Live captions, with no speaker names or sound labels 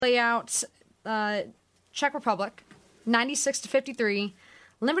lay out Czech Republic, 96-53,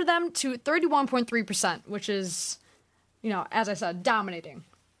 limited them to 31.3%, which is, as I said, dominating.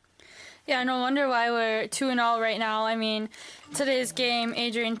 Yeah, no wonder why we're 2-0 right now. I mean, today's game,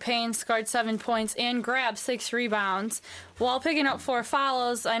 Adrian Payne scored 7 points and grabbed 6 rebounds while picking up 4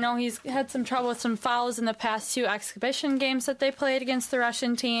 fouls. I know he's had some trouble with some fouls in the past 2 exhibition games that they played against the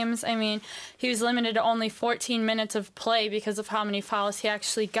Russian teams. I mean, he was limited to only 14 minutes of play because of how many fouls he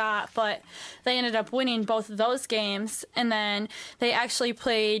actually got, but they ended up winning both of those games, and then they actually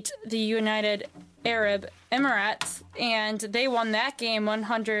played the United Arab Emirates, and they won that game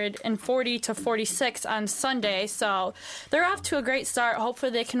 140-46 on Sunday. So they're off to a great start.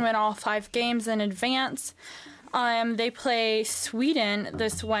 Hopefully they can win all 5 games in advance. They play Sweden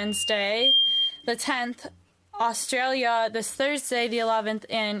this Wednesday, the 10th, Australia this Thursday, the 11th,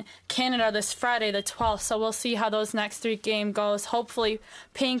 and Canada this Friday, the 12th. So we'll see how those next 3 games goes. Hopefully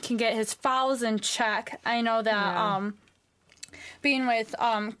Payne can get his fouls in check. I know that being with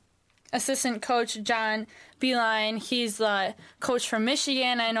assistant coach John Beilein, he's the coach from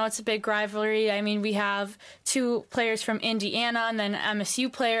Michigan. I know it's a big rivalry. I mean, we have 2 players from Indiana and then an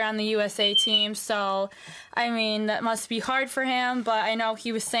MSU player on the USA team. So, I mean, that must be hard for him. But I know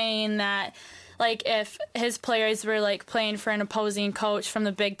he was saying that, like, if his players were, like, playing for an opposing coach from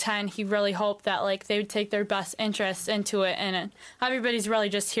the Big Ten, he really hoped that, like, they would take their best interest into it. And everybody's really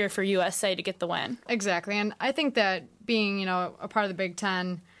just here for USA to get the win. Exactly. And I think that being, a part of the Big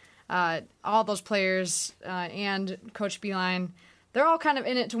Ten, all those players and Coach Beilein, they're all kind of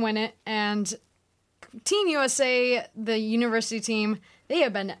in it to win it. And Team USA, the university team, they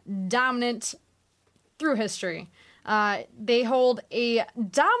have been dominant through history. They hold a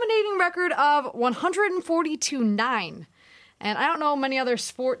dominating record of 142-9. And I don't know many other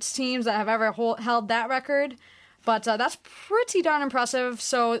sports teams that have ever held that record, but that's pretty darn impressive.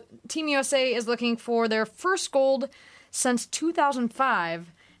 So Team USA is looking for their first gold since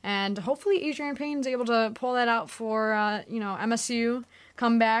 2005. And hopefully Adrian Payne's able to pull that out for, MSU,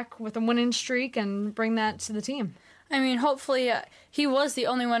 come back with a winning streak and bring that to the team. I mean, hopefully he was the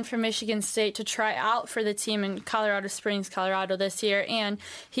only one from Michigan State to try out for the team in Colorado Springs, Colorado this year. And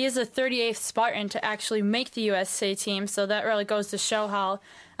he is the 38th Spartan to actually make the USA team. So that really goes to show how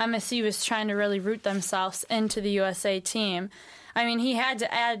MSU is trying to really root themselves into the USA team. I mean, he had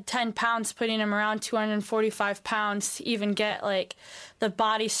to add 10 pounds, putting him around 245 pounds to even get, like, the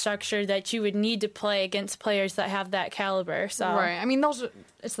body structure that you would need to play against players that have that caliber. So right. I mean,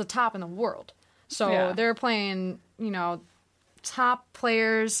 it's the top in the world. So they're playing, top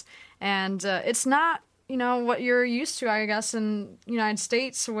players, and it's not, what you're used to, I guess, in the United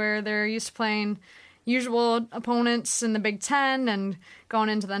States, where they're used to playing usual opponents in the Big Ten and going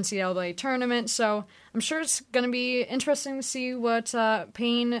into the NCAA tournament. So I'm sure it's going to be interesting to see what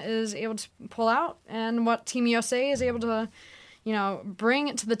Payne is able to pull out and what Team USA is able to,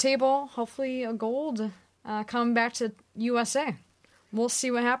 bring to the table. Hopefully a gold come back to USA. We'll see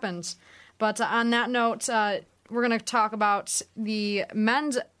what happens. But on that note, we're going to talk about the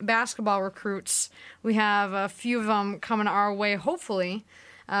men's basketball recruits. We have a few of them coming our way, hopefully.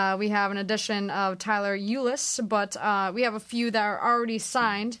 We have an addition of Tyler Eulis, but we have a few that are already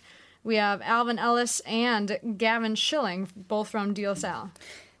signed. We have Alvin Ellis and Gavin Schilling, both from De La Salle.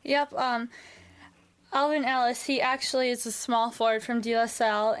 Yep. Alvin Ellis, he actually is a small forward from De La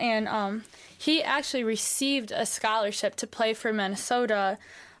Salle, and he actually received a scholarship to play for Minnesota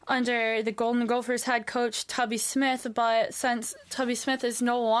under the Golden Gophers head coach Tubby Smith, but since Tubby Smith is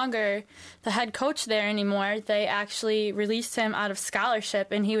no longer the head coach there anymore, they actually released him out of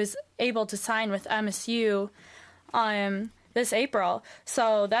scholarship, and he was able to sign with MSU this April.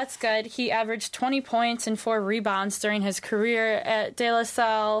 So that's good. He averaged 20 points and 4 rebounds during his career at De La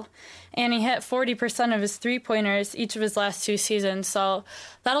Salle, and he hit 40% of his three-pointers each of his last 2 seasons. So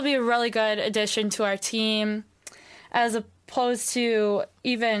that'll be a really good addition to our team, as opposed to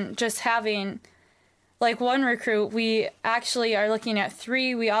even just having like one recruit. We actually are looking at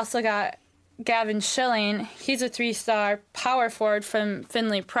 3. We also got Gavin Schilling. He's a 3-star power forward from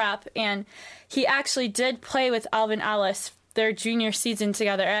Findlay Prep, and he actually did play with Alvin Ellis their junior season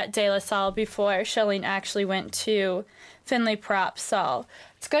together at De La Salle before Schilling actually went to Findlay Prep. So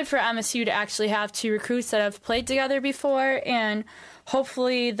it's good for MSU to actually have 2 recruits that have played together before, and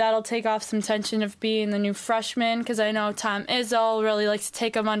hopefully that'll take off some tension of being the new freshman, because I know Tom Izzo really likes to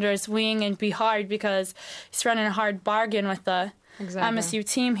take him under his wing and be hard, because he's running a hard bargain with the MSU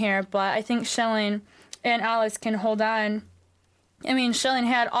team here. But I think Schilling and Ellis can hold on I mean, Schilling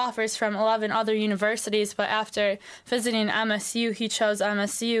had offers from 11 other universities, but after visiting MSU, he chose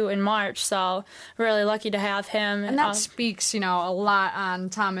MSU in March, so really lucky to have him. And that speaks, a lot on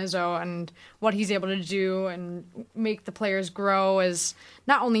Tom Izzo and what he's able to do and make the players grow as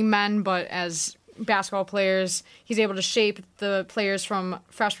not only men, but as basketball players. He's able to shape the players from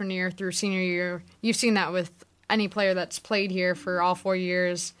freshman year through senior year. You've seen that with any player that's played here for all 4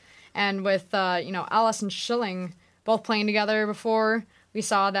 years. And with, Ellis and Schilling both playing together before, we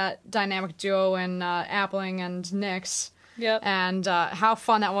saw that dynamic duo in Appling and Nix. Yep. And how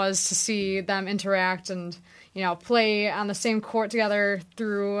fun that was to see them interact and, play on the same court together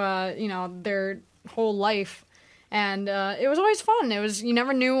through, their whole life. And it was always fun. It was, you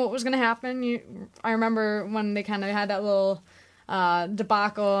never knew what was going to happen. I remember when they kind of had that little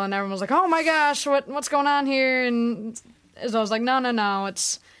debacle and everyone was like, oh my gosh, what's going on here? And I was like, no,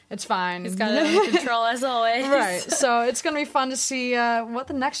 it's fine. He's got it under control as always. Right. So it's going to be fun to see what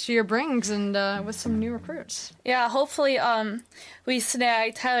the next year brings and with some new recruits. Yeah, hopefully we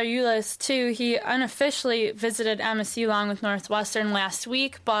snag Tyler Ulis, too. He unofficially visited MSU along with Northwestern last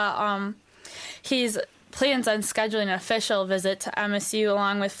week, but he's plans on scheduling an official visit to MSU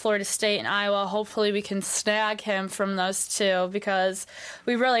along with Florida State and Iowa. Hopefully we can snag him from those two because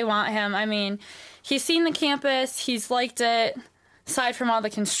we really want him. I mean, he's seen the campus. He's liked it. Aside from all the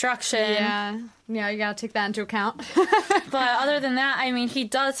construction. Yeah, you gotta take that into account. But other than that, I mean, he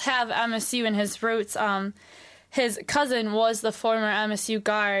does have MSU in his roots. His cousin was the former MSU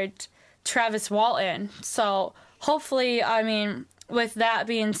guard, Travis Walton. So hopefully, I mean, with that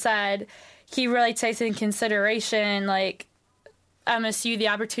being said, he really takes into consideration, like, MSU, the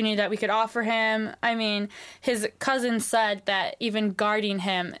opportunity that we could offer him. I mean, his cousin said that even guarding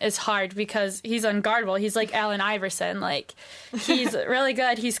him is hard because he's unguardable. He's like Allen Iverson. Like, he's really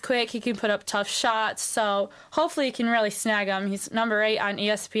good. He's quick. He can put up tough shots. So hopefully he can really snag him. He's number 8 on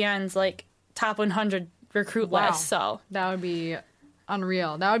ESPN's, like, top 100 recruit list. So that would be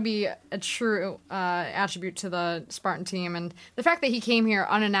unreal. That would be a true attribute to the Spartan team. And the fact that he came here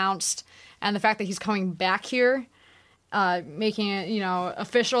unannounced and the fact that he's coming back here, making it,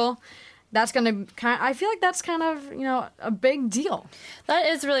 official, that's going to I feel like that's kind of, a big deal. That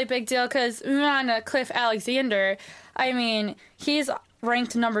is a really big deal because moving on to Cliff Alexander, I mean, he's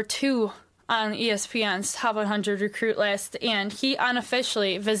ranked number 2 on ESPN's top 100 recruit list, and he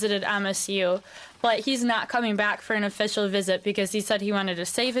unofficially visited MSU, but he's not coming back for an official visit because he said he wanted to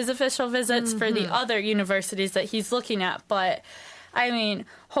save his official visits for the other universities that he's looking at, but I mean,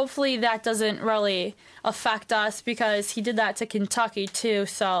 hopefully that doesn't really affect us because he did that to Kentucky too.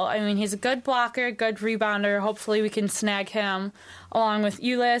 So, I mean, he's a good blocker, good rebounder. Hopefully we can snag him along with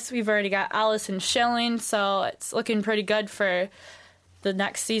Ulis. We've already got Ellis and Schilling, so it's looking pretty good for the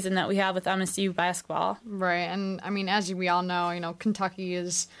next season that we have with MSU basketball. Right, and I mean, as we all know, Kentucky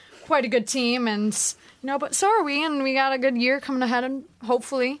is quite a good team, and but so are we, and we got a good year coming ahead,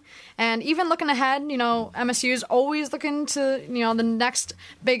 hopefully. And even looking ahead, MSU is always looking to, the next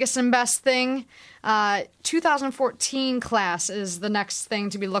biggest and best thing. 2014 class is the next thing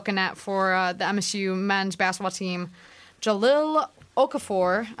to be looking at for the MSU men's basketball team. Jahlil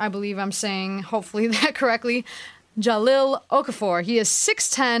Okafor, I believe I'm saying hopefully that correctly. Jahlil Okafor. He is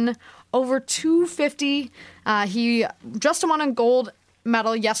 6'10", over 250. He just won a gold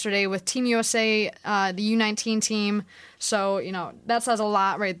medal yesterday with Team USA, the U19 team. So, that says a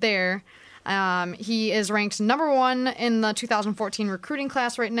lot right there. He is ranked number 1 in the 2014 recruiting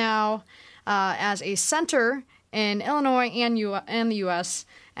class right now as a center in Illinois and the U.S.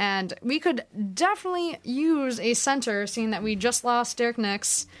 And we could definitely use a center, seeing that we just lost Derek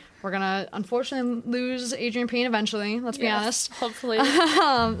Nix. We're going to, unfortunately, lose Adrian Payne eventually, let's be honest. Hopefully.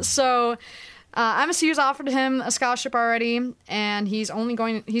 So MSU's offered him a scholarship already, and he's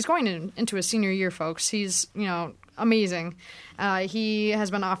going into his senior year, folks. He's, amazing. He has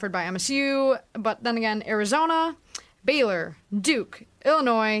been offered by MSU, but then again, Arizona, Baylor, Duke,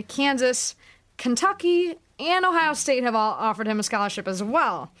 Illinois, Kansas, Kentucky, and Ohio State have all offered him a scholarship as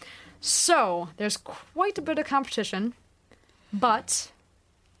well. So there's quite a bit of competition, but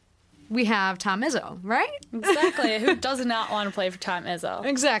we have Tom Izzo, right? Exactly. Who does not want to play for Tom Izzo?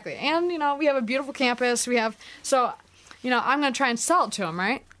 Exactly. And, we have a beautiful campus. I'm going to try and sell it to him,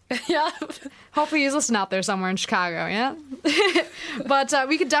 right? Yeah. Hopefully he's listening out there somewhere in Chicago, yeah? But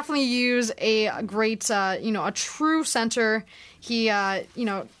we could definitely use a great, a true center. He,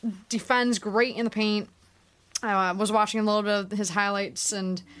 defends great in the paint. I was watching a little bit of his highlights,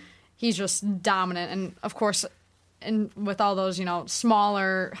 and he's just dominant. And, of course, with all those,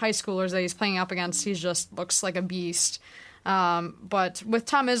 smaller high schoolers that he's playing up against, he just looks like a beast. But with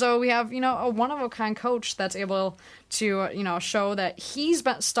Tom Izzo, we have, a one-of-a-kind coach that's able to, show that he's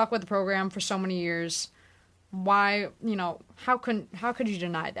been stuck with the program for so many years. Why, how could you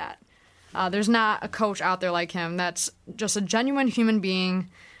deny that? There's not a coach out there like him that's just a genuine human being,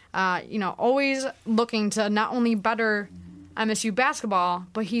 always looking to not only better MSU basketball,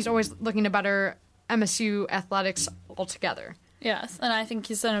 but he's always looking to better MSU athletics altogether. Yes, and I think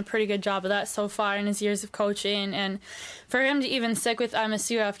he's done a pretty good job of that so far in his years of coaching. And for him to even stick with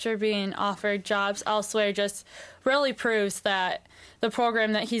MSU after being offered jobs elsewhere just really proves that the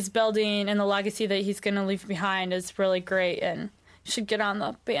program that he's building and the legacy that he's going to leave behind is really great, and you should get on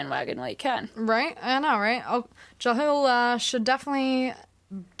the bandwagon while you can. Right? I know, right? Oh, Jahil should definitely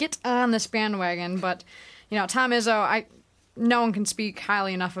get on this bandwagon, but, Tom Izzo, no one can speak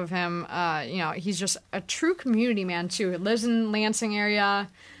highly enough of him. He's just a true community man, too. He lives in Lansing area,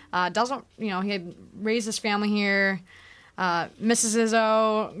 he had raised his family here. Mrs.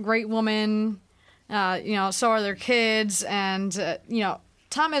 Izzo, great woman, so are their kids. And,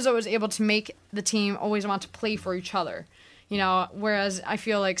 Tom Izzo was able to make the team always want to play for each other. Whereas I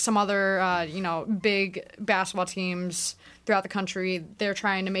feel like some other, big basketball teams throughout the country, they're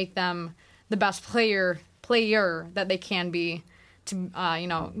trying to make them the best player that they can be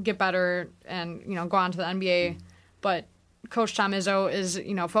to, get better and, go on to the NBA. But Coach Tom Izzo is,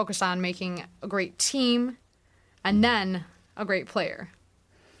 focused on making a great team and then a great player.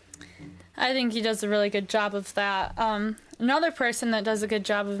 I think he does a really good job of that. Another person that does a good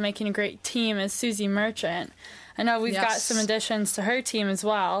job of making a great team is Susie Merchant. I know we've got some additions to her team as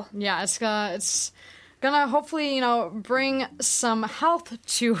well. Yeah, it's gonna hopefully, bring some health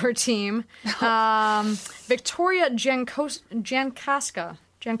to her team. Victoria Jankowska.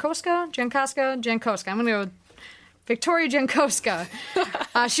 I'm gonna go with Victoria Jankowska.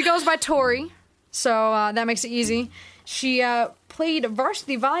 She goes by Tori, so that makes it easy. She played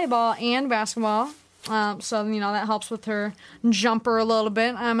varsity volleyball and basketball, so that helps with her jumper a little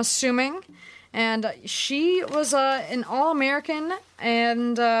bit, I'm assuming. And she was an All-American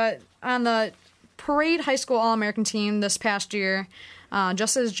and on the Parade High School All-American team this past year,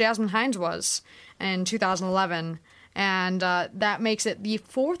 just as Jasmine Hines was in 2011. And that makes it the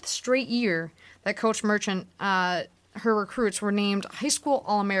fourth straight year that Coach Merchant, her recruits were named High School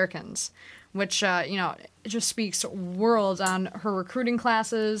All-Americans, which, it just speaks worlds on her recruiting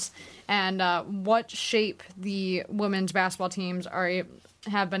classes and what shape the women's basketball teams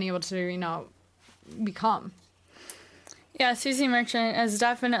have been able to, become. Yeah, Susie Merchant has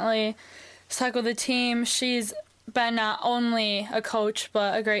definitely stuck with the team. She's been not only a coach,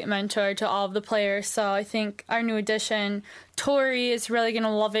 but a great mentor to all of the players. So I think our new addition, Tori, is really going to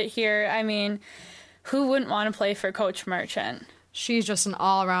love it here. I mean, who wouldn't want to play for Coach Merchant? She's just an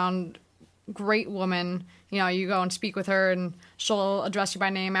all-around great woman. You go and speak with her, and she'll address you by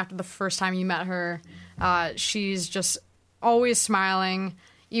name after the first time you met her. She's just always smiling,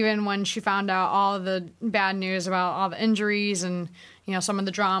 even when she found out all of the bad news about all the injuries and, some of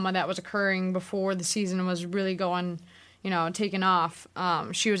the drama that was occurring before the season was really going, taking off.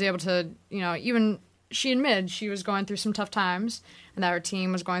 She was able to, even she admitted she was going through some tough times and that her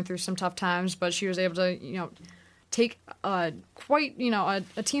team was going through some tough times, but she was able to, take a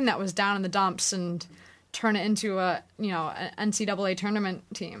team that was down in the dumps and turn it into an NCAA tournament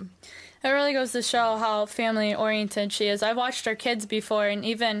team. It really goes to show how family-oriented she is. I've watched her kids before, and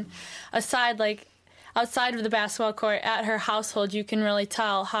even outside of the basketball court at her household, you can really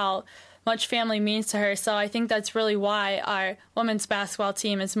tell how much family means to her. So I think that's really why our women's basketball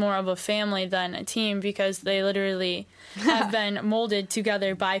team is more of a family than a team, because they literally have been molded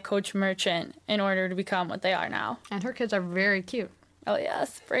together by Coach Merchant in order to become what they are now. And her kids are very cute. Oh,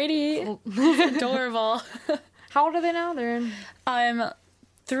 yes. Brady. Adorable. How old are they now? They're in...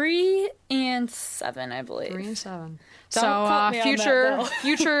 3 and 7, I believe. 3 and 7. Don't future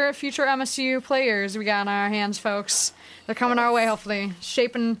MSU players we got on our hands, folks. They're coming our way, hopefully,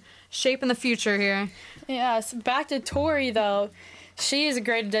 shaping the future here. Yes. Back to Tori, though. She is a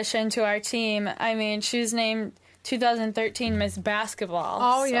great addition to our team. I mean, she was named 2013 Miss Basketball.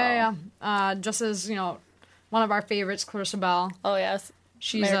 Oh, so. Yeah. Just as, one of our favorites, Clarissa Bell. Oh, yes.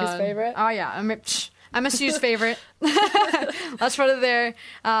 She's America's favorite. Oh, yeah. MSU's favorite. Let's put it there.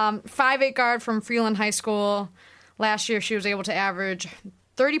 5'8" guard from Freeland High School. Last year, she was able to average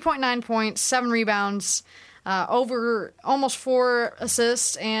 30.9 points, 7 rebounds, over almost 4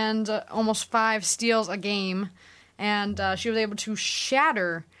 assists, and almost 5 steals a game. And she was able to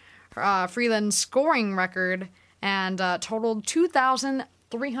shatter Freeland's scoring record and totaled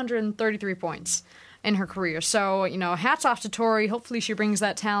 2,333 points. in her career. So, hats off to Tori. Hopefully she brings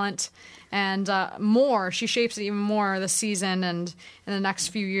that talent and more. She shapes it even more this season and in the next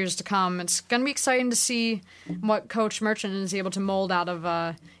few years to come. It's going to be exciting to see what Coach Merchant is able to mold out of,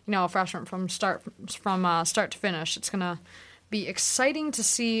 a freshman from start to finish. It's going to be exciting to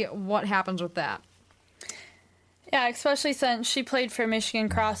see what happens with that. Yeah, especially since she played for Michigan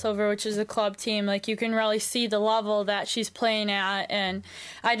Crossover, which is a club team. Like, you can really see the level that she's playing at, and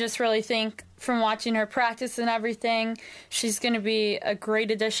I just really think from watching her practice and everything, she's going to be a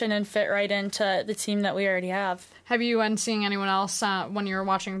great addition and fit right into the team that we already have. Have you been seeing anyone else when you were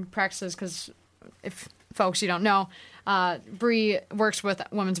watching practices? Because if folks you don't know, Bree works with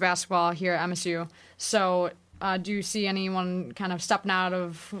women's basketball here at MSU. So do you see anyone kind of stepping out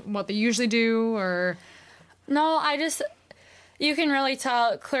of what they usually do, or... No, you can really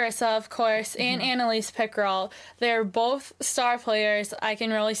tell Clarissa, of course, and Annalise Pickrell. They're both star players. I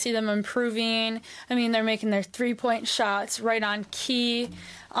can really see them improving. I mean, they're making their three-point shots right on key.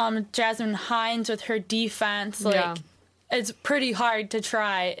 Jasmine Hines with her defense, it's pretty hard to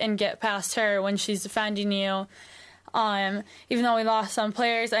try and get past her when she's defending you. Even though we lost some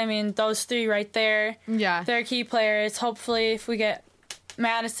players, I mean, those three right there, they're key players. Hopefully, if we get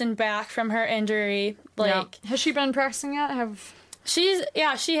Madison back from her injury, has she been practicing yet?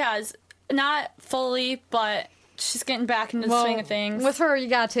 She has, not fully, but she's getting back into the swing of things. With her, you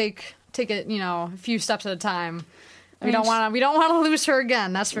gotta take it, a few steps at a time. We don't want to lose her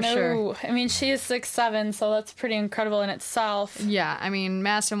again. That's for sure. No, I mean, she is 6'7", so that's pretty incredible in itself. Yeah, I mean,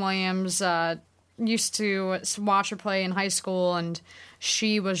 Madison Williams used to watch her play in high school, and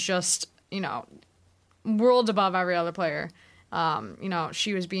she was just worlds above every other player.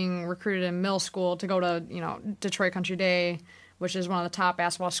 She was being recruited in middle school to go to, Detroit Country Day, which is one of the top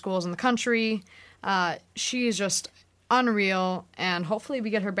basketball schools in the country. She is just unreal, and hopefully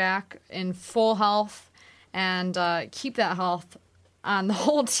we get her back in full health and keep that health on the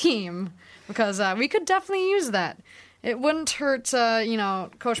whole team, because we could definitely use that. It wouldn't hurt,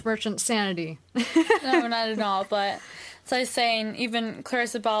 Coach Merchant's sanity. No, not at all, but as I was saying, even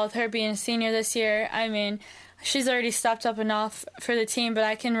Clarissa Ball, with her being a senior this year, I mean... She's already stepped up enough for the team, but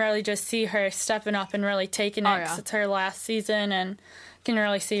I can really just see her stepping up and really taking it. It's her last season, and can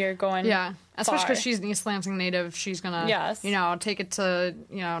really see her going. Yeah, especially because she's an East Lansing native. She's gonna, take it to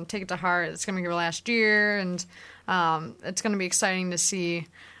heart. It's gonna be her last year, and it's gonna be exciting to see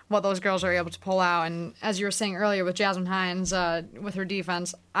what those girls are able to pull out. And as you were saying earlier with Jasmine Hines, with her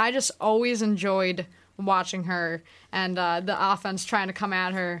defense, I just always enjoyed watching her and the offense trying to come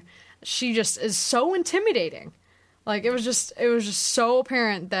at her. She just is so intimidating. Like, it was just so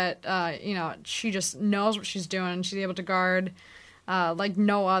apparent that, she just knows what she's doing. She's able to guard like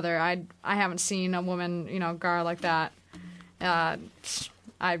no other. I haven't seen a woman, guard like that.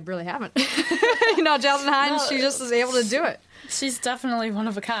 I really haven't. Jasmine Hines, she just is able to do it. She's definitely one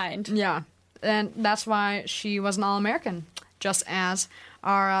of a kind. Yeah, and that's why she was an All-American, just as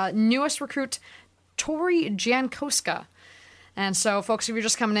our newest recruit, Tori Jankowska. And so, folks, if you're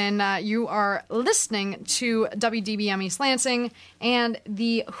just coming in, you are listening to WDBM East Lansing and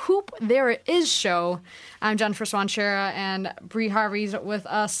the Hoop There It Is show. I'm Jennifer Swanchera, and Bree Harvey's with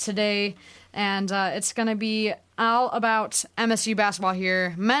us today. And it's going to be all about MSU basketball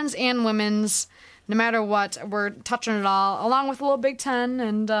here, men's and women's. No matter what, we're touching it all, along with a little Big Ten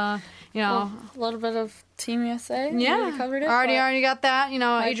and, a little bit of Team USA. Yeah, we covered it. Already got that.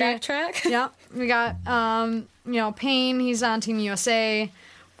 Adrian. Backtrack. Yeah, we got, Payne. He's on Team USA.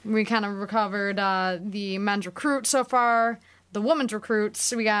 We kind of recovered the men's recruit so far. The women's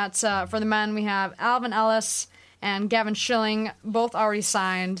recruits, we got, for the men, we have Alvin Ellis and Gavin Schilling, both already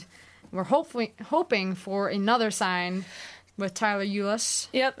signed. We're hoping for another sign with Tyler Eulis.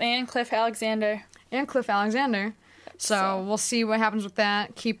 Yep, and Cliff Alexander. So we'll see what happens with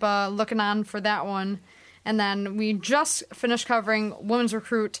that. Keep looking on for that one. And then we just finished covering women's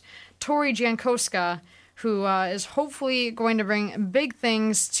recruit Tori Jankowska, who is hopefully going to bring big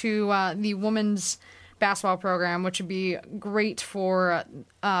things to the women's basketball program, which would be great for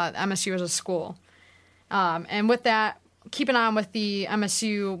MSU as a school. And with that, keeping on with the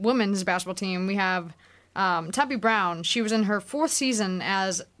MSU women's basketball team, we have Tempe Brown. She was in her 4th season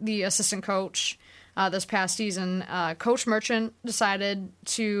as the assistant coach this past season. Coach Merchant decided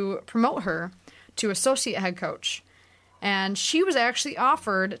to promote her to associate head coach. And she was actually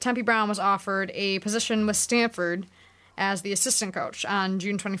Tempe Brown was offered a position with Stanford as the assistant coach on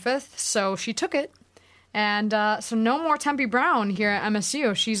June 25th. So she took it. And so no more Tempe Brown here at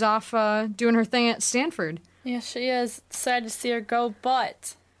MSU. She's off doing her thing at Stanford. Yeah, she is. Sad to see her go,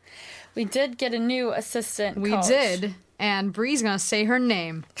 but we did get a new assistant coach. We did, and Bree's going to say her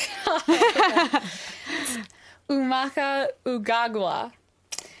name. Umaka Ugagwa.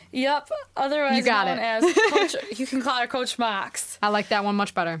 Yep, otherwise known as Coach. You can call her Coach Mox. I like that one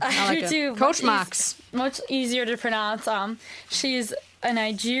much better. I like it. Too. Coach Mox. Much easier to pronounce. She's a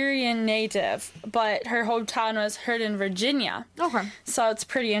Nigerian native, but her hometown was Herndon, Virginia. Okay. So it's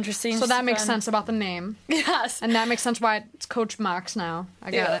pretty interesting. So that makes sense about the name. Yes. And that makes sense why it's Coach Mox now.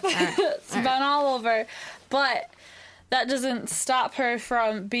 I got it. All right. It's been all over. But that doesn't stop her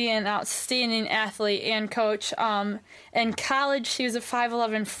from being an outstanding athlete and coach. In college, she was a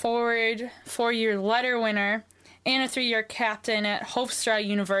 5'11" forward, 4-year letter winner, and a 3-year captain at Hofstra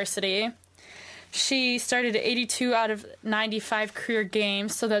University. She started at 82 out of 95 career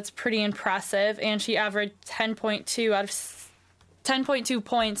games, so that's pretty impressive. And she averaged 10.2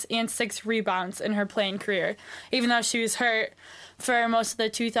 points and 6 rebounds in her playing career, even though she was hurt for most of the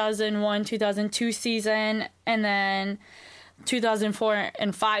 2001-2002 season and then 2004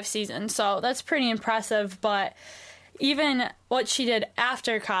 and 5 season. So that's pretty impressive, but even what she did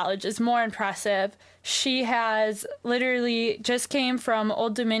after college is more impressive. She has literally just came from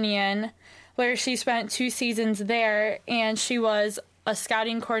Old Dominion, where she spent 2 seasons there, and she was a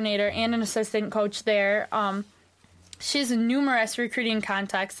scouting coordinator and an assistant coach there. She has numerous recruiting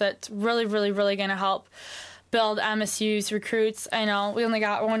contacts that's really, really, really going to help build MSU's recruits. I know we only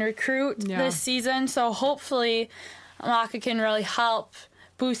got 1 recruit this season, so hopefully Amaka can really help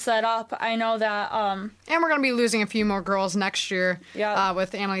boost that up. I know that... and we're going to be losing a few more girls next year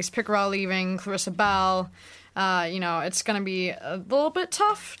with Annalise Pickerel leaving, Clarissa Bell. It's going to be a little bit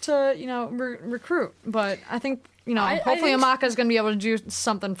tough to, recruit. But I think, hopefully Amaka is going to be able to do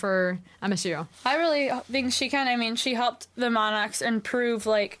something for MSU. I really think she can. I mean, she helped the Monarchs improve,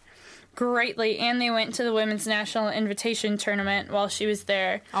 greatly, and they went to the Women's National Invitation Tournament while she was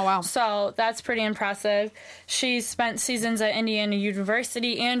there. Oh, wow. So that's pretty impressive. She spent seasons at Indiana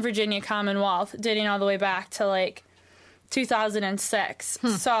University and Virginia Commonwealth, dating all the way back to, 2006.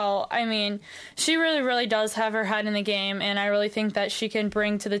 So, I mean, she really, really does have her head in the game, and I really think that she can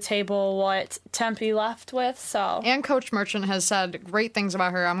bring to the table what Tempe left with. So, and Coach Merchant has said great things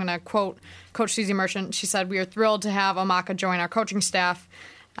about her. I'm going to quote Coach Susie Merchant. She said, "We are thrilled to have Amaka join our coaching staff.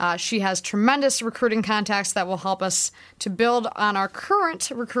 She has tremendous recruiting contacts that will help us to build on our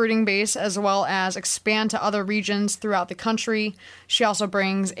current recruiting base as well as expand to other regions throughout the country. She also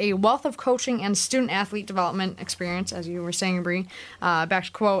brings a wealth of coaching and student-athlete development experience," as you were saying, Bree, back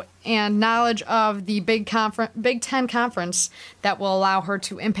to quote, "and knowledge of the Big Ten Conference that will allow her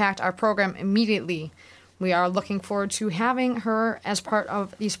to impact our program immediately. We are looking forward to having her as part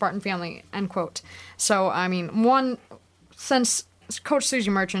of the Spartan family," end quote. So, I mean, since Coach Susie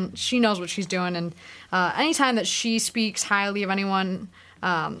Merchant, she knows what she's doing, and anytime that she speaks highly of anyone,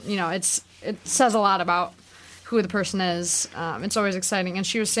 it says a lot about who the person is. It's always exciting, and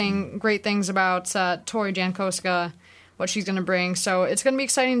she was saying great things about Tori Jankowska, what she's going to bring. So it's going to be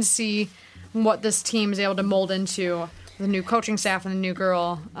exciting to see what this team is able to mold into, the new coaching staff and the new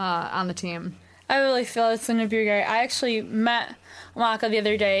girl on the team. I really feel it's going to be great. I actually met Amaka the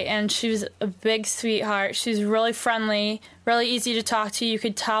other day, and she was a big sweetheart. She's really friendly, really easy to talk to. You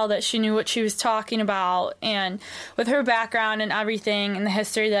could tell that she knew what she was talking about. And with her background and everything and the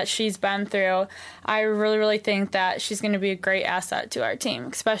history that she's been through, I really, really think that she's going to be a great asset to our team,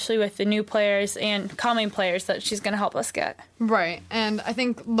 especially with the new players and coming players that she's going to help us get. Right. And I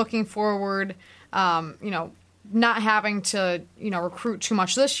think looking forward, not having to, recruit too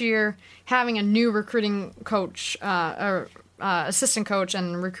much this year, having a new recruiting coach or assistant coach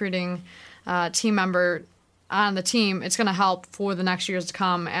and recruiting team member on the team, it's going to help for the next years to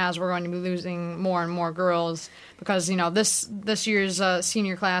come as we're going to be losing more and more girls because, this year's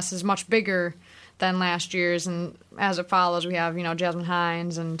senior class is much bigger than last year's. And as it follows, we have, Jasmine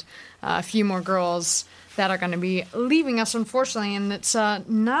Hines and a few more girls that are going to be leaving us, unfortunately. And it's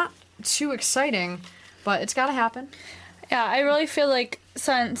not too exciting, but it's got to happen. Yeah, I really feel like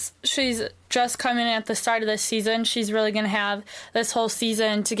since she's just coming in at the start of this season, she's really going to have this whole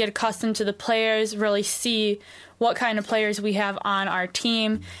season to get accustomed to the players, really see what kind of players we have on our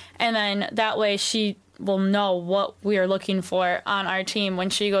team, and then that way she will know what we are looking for on our team when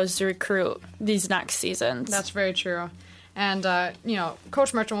she goes to recruit these next seasons. That's very true. And,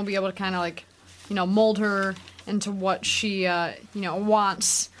 Coach Merchant will be able to kind of mold her into what she,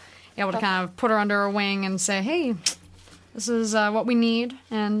 wants, able to kind of put her under her wing and say, hey, this is what we need,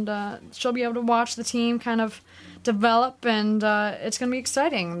 and she'll be able to watch the team kind of develop, and it's going to be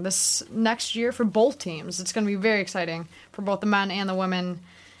exciting this next year for both teams. It's going to be very exciting for both the men and the women,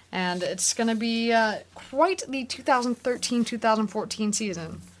 and it's going to be quite the 2013-2014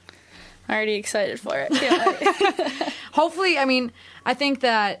 season. Already excited for it. Yeah. Hopefully, I think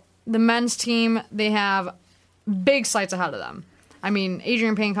that the men's team, they have big sights ahead of them. I mean,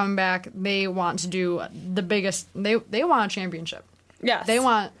 Adrian Payne coming back, they want to do the biggest. They want a championship. Yes. They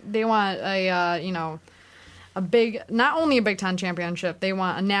want a a big, not only a Big Ten championship, they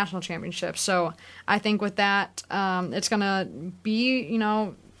want a national championship. So I think with that, it's gonna be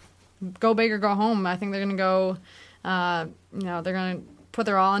go big or go home. I think they're gonna go. They're gonna put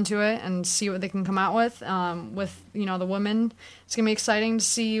their all into it and see what they can come out with. With the women, it's gonna be exciting to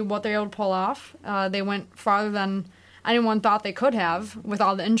see what they're able to pull off. They went farther than anyone thought they could have with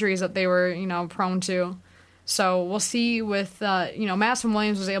all the injuries that they were prone to. So we'll see with Madison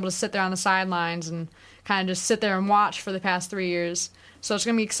Williams was able to sit there on the sidelines and kind of just sit there and watch for the past 3 years. So it's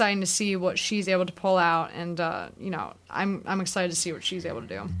gonna be exciting to see what she's able to pull out, and I'm excited to see what she's able to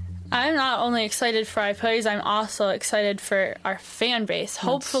do. I'm not only excited for our players, I'm also excited for our fan base.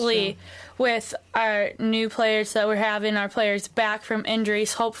 Hopefully, with our new players that we're having, our players back from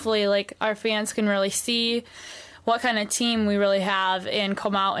injuries, hopefully, our fans can really see what kind of team we really have and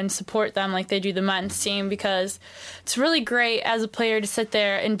come out and support them like they do the men's team, because it's really great as a player to sit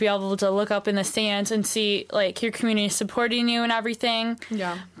there and be able to look up in the stands and see, your community supporting you and everything.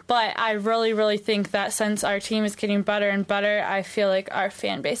 Yeah. But I really, really think that since our team is getting better and better, I feel like our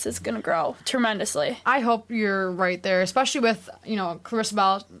fan base is going to grow tremendously. I hope you're right there, especially with, Clarissa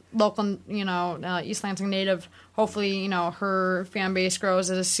Bell, local, East Lansing native. Hopefully, her fan base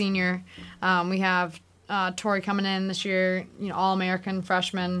grows as a senior. We have Tori coming in this year, All-American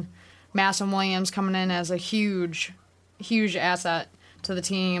freshman. Madison Williams coming in as a huge, huge asset to the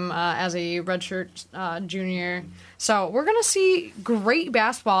team as a redshirt junior. So we're going to see great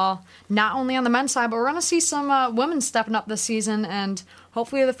basketball, not only on the men's side, but we're going to see some women stepping up this season. And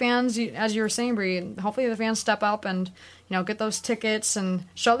hopefully the fans, as you were saying, Bree, hopefully the fans step up and, get those tickets and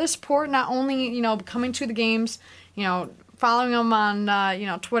show their support, not only, coming to the games, following them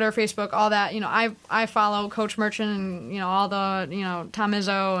on, Twitter, Facebook, all that. I follow Coach Merchant and, all the, Tom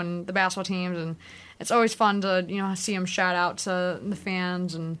Izzo and the basketball teams, and it's always fun to, see them shout out to the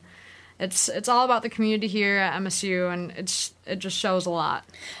fans, and it's all about the community here at MSU, and it just shows a lot.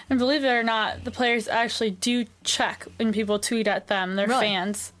 And believe it or not, the players actually do check when people tweet at them, their really?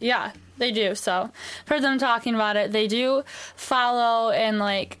 fans. Yeah, they do. So, for them talking about it, they do follow and,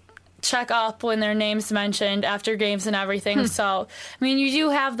 check up when their name's mentioned after games and everything. So, you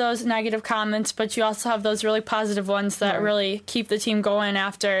do have those negative comments, but you also have those really positive ones that really keep the team going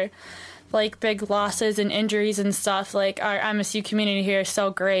after big losses and injuries and stuff. Our MSU community here is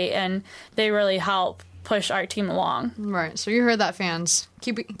so great, and they really help push our team along. Right. So you heard that, fans.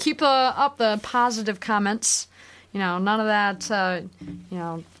 Keep up the positive comments. None of that.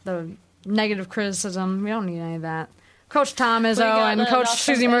 The negative criticism. We don't need any of that. Coach Tom Izzo and Coach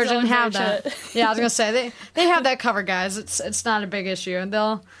Susie Merchant have that. Yeah, I was gonna say they have that covered, guys. It's not a big issue, and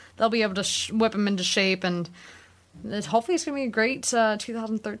they'll be able to whip them into shape, and hopefully it's gonna be a great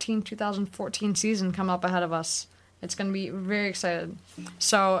 2013-2014 season coming up ahead of us. It's gonna be very excited.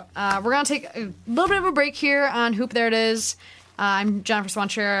 So we're gonna take a little bit of a break here on Hoop There It Is. I'm Jennifer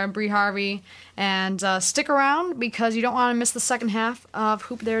Swanchera, Bree Harvey, and stick around because you don't want to miss the second half of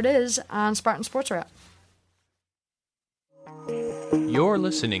Hoop There It Is on Spartan Sports Wrap. You're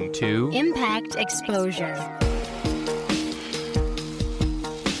listening to Impact Exposure.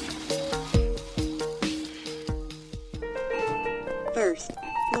 First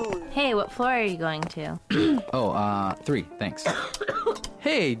floor. Hey, what floor are you going to? 3, thanks.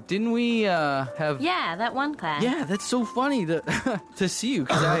 Hey, didn't we have... Yeah, that one class. Yeah, that's so funny to to see you,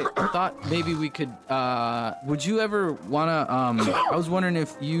 because I thought maybe we could... would you ever want to... I was wondering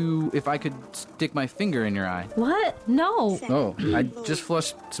if I could stick my finger in your eye. What? No. Oh, I just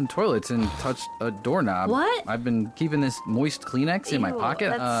flushed some toilets and touched a doorknob. What? I've been keeping this moist Kleenex in my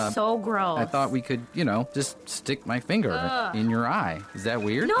pocket. That's so gross. I thought we could, just stick my finger in your eye. Is that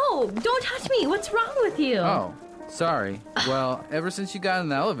weird? No, don't touch me. What's wrong with you? Oh. Sorry. Well, ever since you got in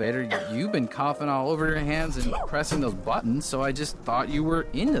the elevator, you've been coughing all over your hands and pressing those buttons, so I just thought you were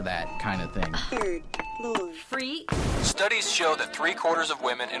into that kind of thing. Third floor. Freak. Studies show that 3/4 of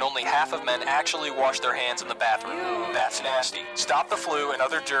women and only half of men actually wash their hands in the bathroom. That's nasty. Stop the flu and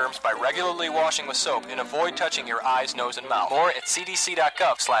other germs by regularly washing with soap and avoid touching your eyes, nose, and mouth. More at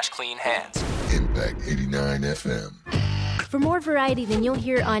cdc.gov/cleanhands. Impact 89 FM. For more variety than you'll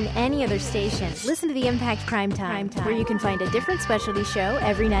hear on any other station, listen to the Impact Primetime, where you can find a different specialty show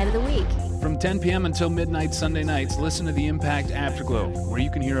every night of the week. From 10 p.m. until midnight Sunday nights, listen to the Impact Afterglow, where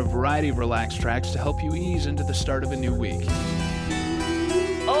you can hear a variety of relaxed tracks to help you ease into the start of a new week.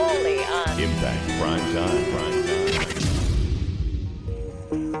 Only on Impact Primetime.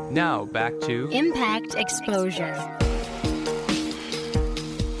 Now, back to Impact Exposure.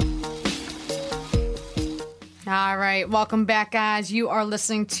 All right, welcome back, guys. You are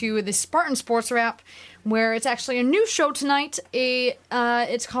listening to the Spartan Sports Wrap, where it's actually a new show tonight.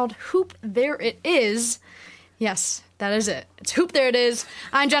 It's called Hoop There It Is. Yes, that is it. It's Hoop There It Is.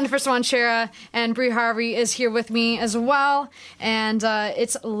 I'm Jennifer Swanchera, and Bree Harvey is here with me as well. And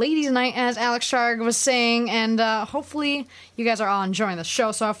it's Ladies' Night, as Alex Sharg was saying, and hopefully you guys are all enjoying the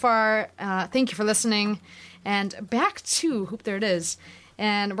show so far. Thank you for listening. And back to Hoop There It Is.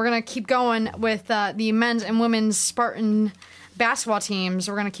 And we're going to keep going with the men's and women's Spartan basketball teams.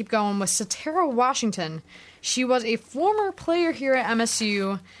 We're going to keep going with Satara Washington. She was a former player here at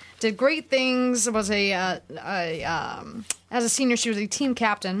MSU, did great things, was as a senior, she was a team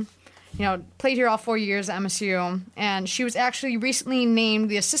captain, played here all 4 years at MSU, and she was actually recently named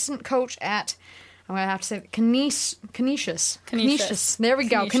the assistant coach at, I'm going to have to say, Canisius. There we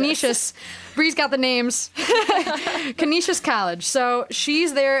go. Canisius. Bree's got the names. Canisius College. So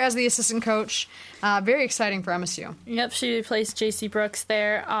she's there as the assistant coach. Very exciting for MSU. Yep, she replaced J.C. Brooks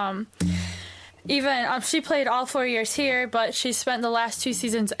there. She played all 4 years here, but she spent the last 2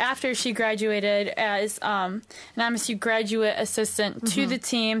 seasons after she graduated as an MSU graduate assistant to the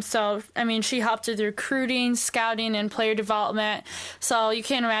team. So, she helped with recruiting, scouting, and player development. So you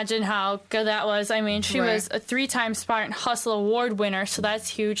can't imagine how good that was. She was a 3-time Spartan Hustle Award winner, so that's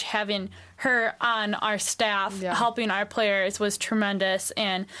huge. Having her on our staff, helping our players, was tremendous,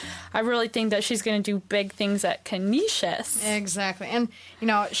 and I really think that she's going to do big things at Canisius. Exactly, and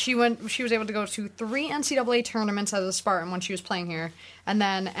she was able to go to 3 NCAA tournaments as a Spartan when she was playing here, and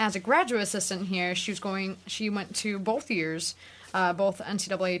then as a graduate assistant here, she went to both years, both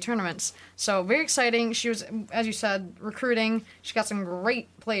NCAA tournaments. So very exciting. She was, as you said, recruiting. She got some great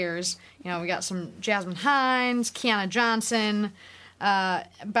players. We got some Jasmine Hines, Kiana Johnson,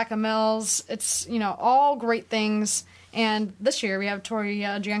 Becca Mills. It's, all great things. And this year we have Tori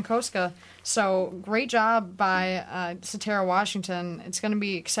Jankowska. So great job by Satara Washington. It's going to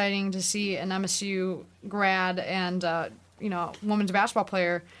be exciting to see an MSU grad and, women's basketball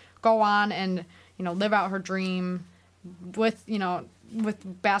player go on and, live out her dream with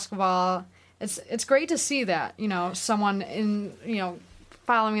basketball. It's great to see that, someone in,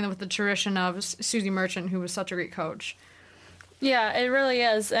 following with the tradition of Susie Merchant, who was such a great coach. Yeah, it really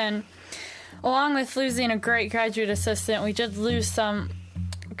is. And along with losing a great graduate assistant, we did lose some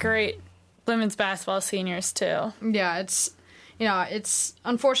great women's basketball seniors, too. Yeah, it's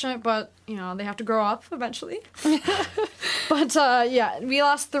unfortunate, but, they have to grow up eventually. But, we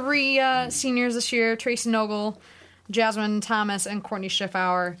lost 3 seniors this year: Tracy Nogle, Jasmine Thomas, and Courtney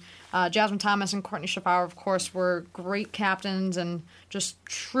Schiffauer. Jasmine Thomas and Courtney Schiffauer, of course, were great captains and just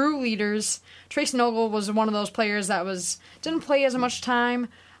true leaders. Tracy Nogle was one of those players that didn't play as much time,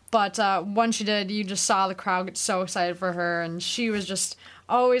 but when she did, you just saw the crowd get so excited for her, and she was just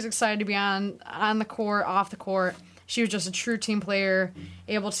always excited to be on the court, off the court. She was just a true team player,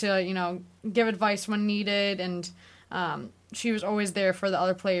 able to, give advice when needed, and she was always there for the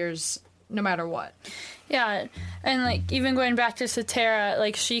other players no matter what. Yeah, and, even going back to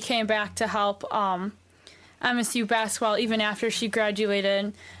Satara, she came back to help MSU basketball even after she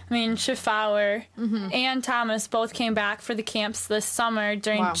graduated. Schiffauer and Thomas both came back for the camps this summer.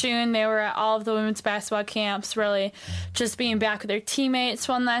 During June, they were at all of the women's basketball camps, really just being back with their teammates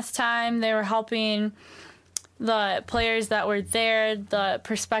one last time. They were helping the players that were there, the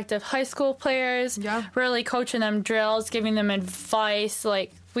prospective high school players, really coaching them drills, giving them advice.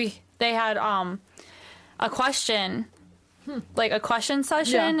 They had a question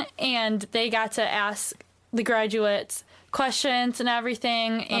session, and they got to ask the graduates questions and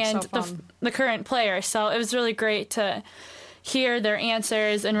everything. That's and so the current players. So it was really great to hear their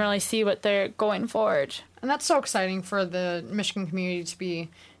answers and really see what they're going forward. And that's so exciting for the Michigan community to be,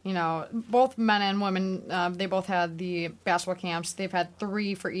 both men and women, they both had the basketball camps. They've had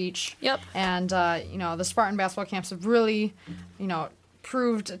 3 for each. Yep. And, the Spartan basketball camps have really,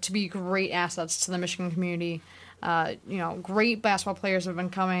 proved to be great assets to the Michigan community. Great basketball players have been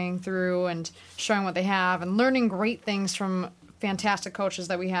coming through and showing what they have and learning great things from fantastic coaches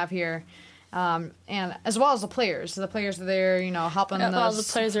that we have here. And as well as the players. The players are there, helping them. All the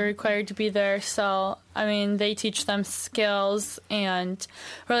players are required to be there. So, they teach them skills and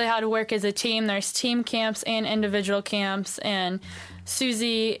really how to work as a team. There's team camps and individual camps. And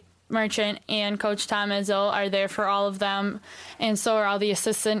Susie Merchant and Coach Tom Izzo are there for all of them, and so are all the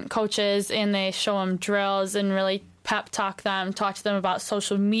assistant coaches, and they show them drills and really pep talk to them about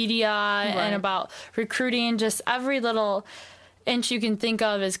social media and about recruiting. Just every little inch you can think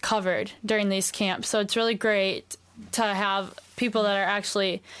of is covered during these camps. So it's really great to have people that are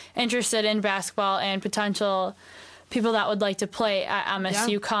actually interested in basketball and potential people that would like to play at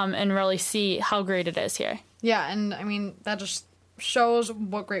MSU come and really see how great it is here. Yeah, and I mean, that just shows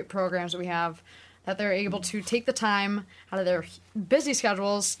what great programs we have, that they're able to take the time out of their busy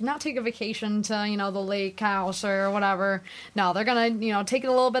schedules, not take a vacation to, the lake house or whatever. No, they're going to, take it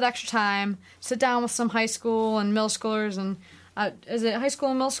a little bit extra time, sit down with some high school and middle schoolers and is it high school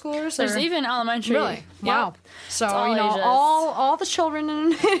and middle schoolers? There's even elementary. Really? Yep. Wow. So, all all the children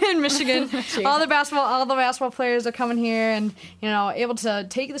in Michigan, all the basketball players are coming here and, able to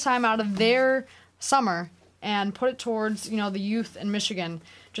take the time out of their summer and put it towards, the youth in Michigan.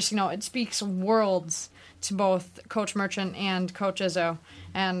 Just, it speaks worlds to both Coach Merchant and Coach Izzo.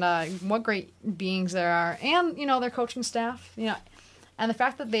 And what great beings there are. And, their coaching staff, and the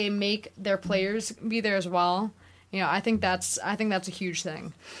fact that they make their players be there as well. I think that's a huge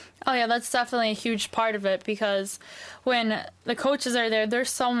thing. Oh, yeah, that's definitely a huge part of it because when the coaches are there, there's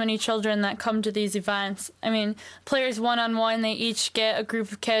so many children that come to these events. I mean, players one-on-one, they each get a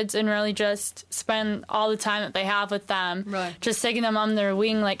group of kids and really just spend all the time that they have with them. Right. Just taking them on their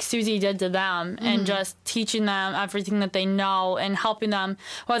wing like Susie did to them and just teaching them everything that they know and helping them,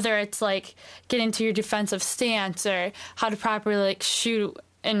 whether it's like getting to your defensive stance or how to properly shoot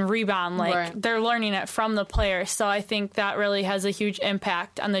and rebound, they're learning it from the players. So I think that really has a huge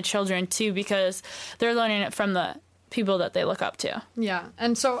impact on the children too because they're learning it from the people that they look up to. Yeah.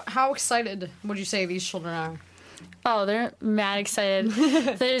 And so how excited would you say these children are? Oh, they're mad excited.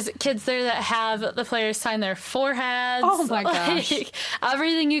 There's kids there that have the players sign their foreheads. Oh my gosh.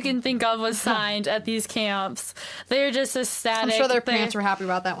 Everything you can think of was signed at these camps. They're just ecstatic. I'm sure their parents were happy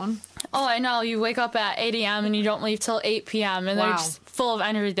about that one. Oh, I know. You wake up at 8 a.m. and you don't leave till 8 p.m. and they're just full of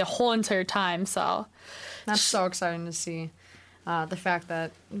energy the whole entire time. So that's so exciting to see. The fact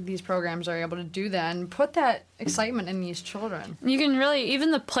that these programs are able to do that and put that excitement in these children. You can really, even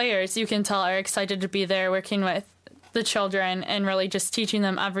the players, you can tell are excited to be there working with the children and really just teaching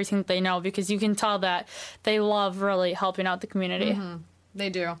them everything that they know because you can tell that they love really helping out the community. Mm-hmm. They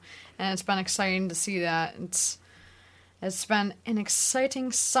do. And it's been exciting to see that. It's been an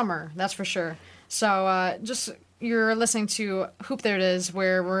exciting summer, that's for sure. So you're listening to Hoop There It Is,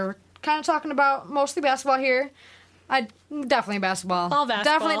 where we're kind of talking about mostly basketball here. Definitely basketball. All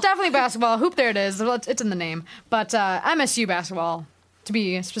basketball. Definitely basketball. Hoop There It Is. Well, it's in the name. But MSU basketball, to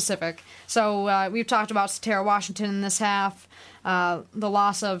be specific. So we've talked about Satara Washington in this half, the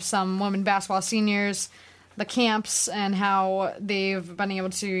loss of some women basketball seniors, the camps, and how they've been able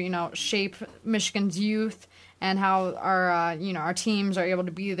to, shape Michigan's youth, and how our teams are able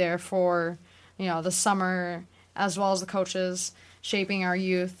to be there for, the summer, as well as the coaches shaping our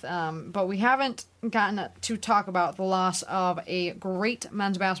youth. But we haven't gotten to talk about the loss of a great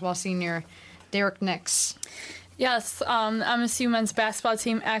men's basketball senior, Derek Nix. Yes, MSU men's basketball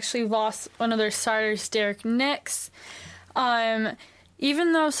team actually lost one of their starters, Derek Nix. Even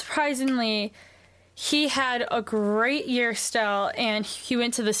though, surprisingly, he had a great year still, and he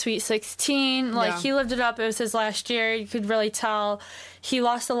went to the Sweet 16. He lived it up. It was his last year. You could really tell he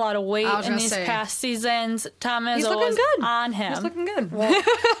lost a lot of weight in these past seasons. Tom Izzo was on him. He's looking good. Well,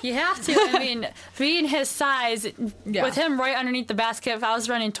 you have to. I mean, being his size, with him right underneath the basket, if I was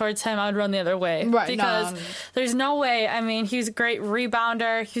running towards him, I would run the other way. Right. Because there's no way. I mean, he's a great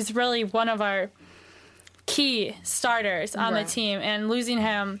rebounder. He's really one of our key starters on the team, and losing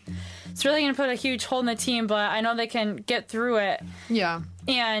him, it's really going to put a huge hole in the team, but I know they can get through it. Yeah.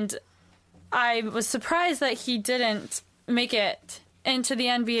 And I was surprised that he didn't make it into the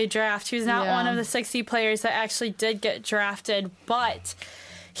NBA draft. He was not one of the 60 players that actually did get drafted, but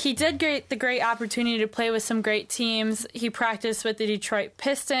he did get the great opportunity to play with some great teams. He practiced with the Detroit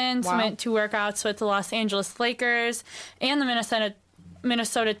Pistons, went to workouts with the Los Angeles Lakers, and the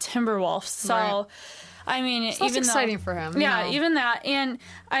Minnesota Timberwolves. So, I mean, so that's exciting for him. Yeah, even that. And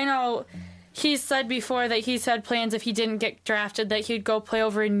I know he said before that he's had plans if he didn't get drafted that he'd go play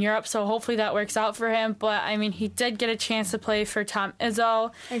over in Europe, so hopefully that works out for him. But, I mean, he did get a chance to play for Tom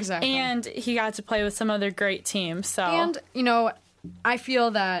Izzo. Exactly. And he got to play with some other great teams. So. And, I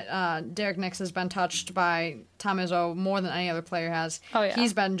feel that Derek Nix has been touched by Tom Izzo more than any other player has. Oh, yeah.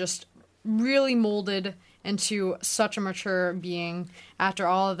 He's been just really molded into such a mature being after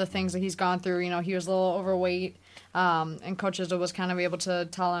all of the things that he's gone through. He was a little overweight, and Coach Izzo was kind of able to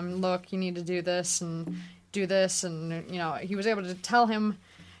tell him, look, you need to do this, and he was able to tell him,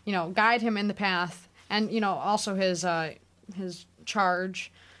 guide him in the path, and, also his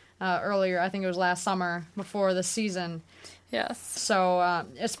charge earlier, I think it was last summer, before the season. Yes. So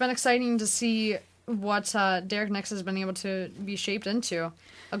it's been exciting to see what Derek Nix has been able to be shaped into.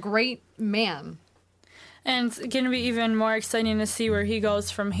 A great man. And it's going to be even more exciting to see where he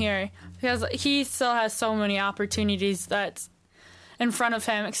goes from here, because he still has so many opportunities that in front of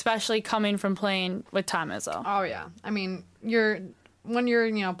him, especially coming from playing with Tom Izzo. Oh yeah, I mean, when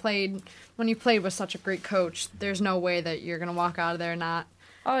you played with such a great coach, there's no way that you're gonna walk out of there not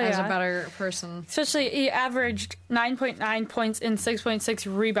as a better person. Especially, he averaged 9.9 points and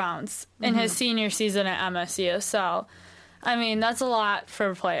 6.6 rebounds in his senior season at MSU. So, I mean, that's a lot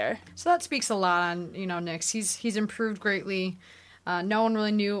for a player. So that speaks a lot on Nix. He's improved greatly. No one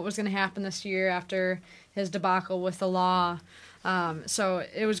really knew what was going to happen this year after his debacle with the law. So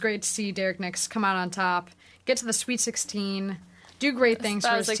it was great to see Derek Nix come out on top, get to the Sweet 16, do great things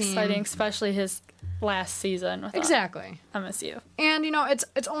for his team. That was exciting, especially his last season with MSU. And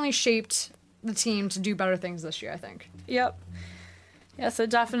it's only shaped the team to do better things this year, I think. Yep. Yes, it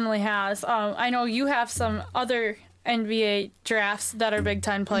definitely has. I know you have some other NBA drafts that are Big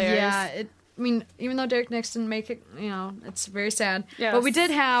Ten players. Yeah, even though Derek Nix didn't make it, it's very sad. Yes. But we did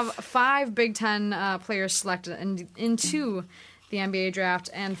have 5 Big Ten players selected into the NBA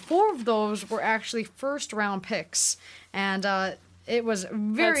draft, and 4 of those were actually first-round picks. And it was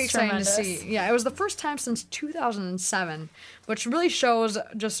very exciting to see. Yeah, it was the first time since 2007, which really shows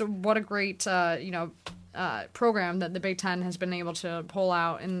just what a great, program that the Big Ten has been able to pull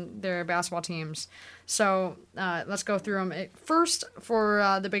out in their basketball teams. So let's go through them. First,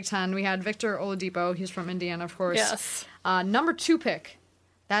 for the Big Ten, we had Victor Oladipo. He's from Indiana, of course. Yes. Number 2 pick.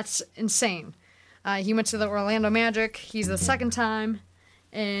 That's insane. He went to the Orlando Magic. He's the second time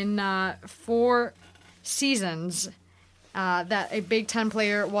in 4 seasons that a Big Ten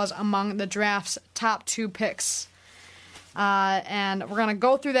player was among the draft's top 2 picks. And we're going to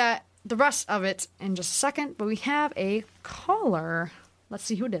go through the rest of it in just a second, but we have a caller. Let's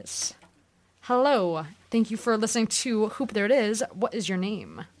see who it is. Hello. Thank you for listening to Hoop There It Is. What is your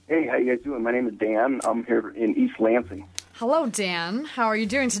name? Hey, how you guys doing? My name is Dan. I'm here in East Lansing. Hello, Dan. How are you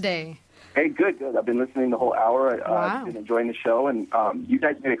doing today? Hey, good. I've been listening the whole hour. I've been enjoying the show. And you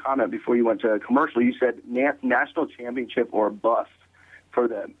guys made a comment before you went to commercial. You said national championship or bust for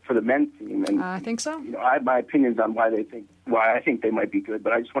the men's team. And I think so. I have my opinions on why I think they might be good,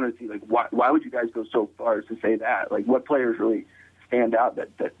 but I just wanted to see why would you guys go so far as to say that? Like, what players really stand out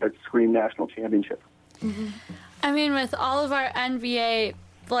that scream national championship? Mm-hmm. I mean, with all of our NBA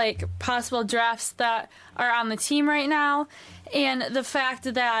possible drafts that are on the team right now, and the fact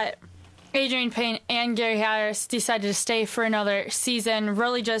that Adrian Payne and Gary Harris decided to stay for another season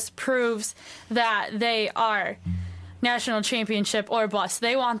really just proves that they are national championship or bust.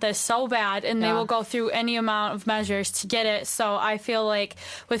 They want this so bad, and they will go through any amount of measures to get it. So I feel like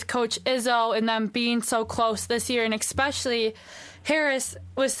with Coach Izzo and them being so close this year, and especially Harris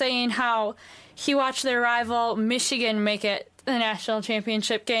was saying how he watched their rival Michigan make it the national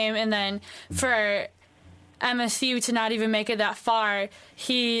championship game, and then for MSU to not even make it that far,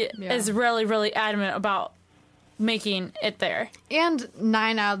 he is really, really adamant about making it there. And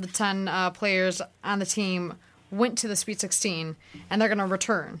 9 out of the 10 players on the team went to the Sweet 16, and they're going to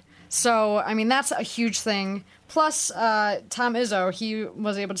return. So, I mean, that's a huge thing. Plus, Tom Izzo, he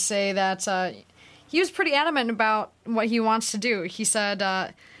was able to say that he was pretty adamant about what he wants to do. He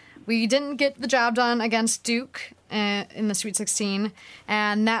said, we didn't get the job done against Duke in the Sweet 16,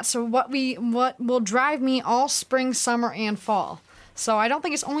 and that's what will drive me all spring, summer, and fall. So I don't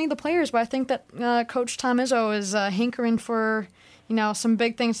think it's only the players, but I think that Coach Tom Izzo is hankering for some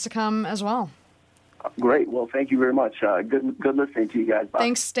big things to come as well. Great. Well, thank you very much. Good listening to you guys. Bye.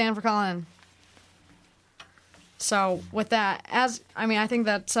 Thanks, Stan, for calling in. So with that, I think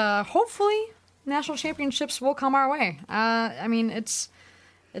that hopefully national championships will come our way.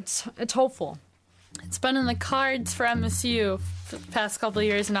 It's hopeful. It's been in the cards for MSU for the past couple of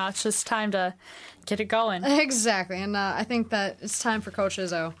years now. It's just time to get it going. Exactly, and I think that it's time for Coach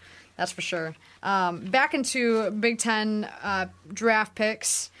Izzo. That's for sure. Back into Big Ten draft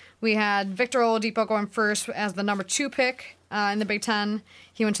picks, we had Victor Oladipo going first as the number 2 pick in the Big Ten.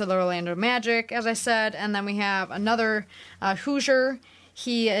 He went to the Orlando Magic, as I said, and then we have another Hoosier.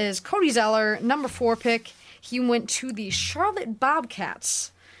 He is Cody Zeller, number 4 pick. He went to the Charlotte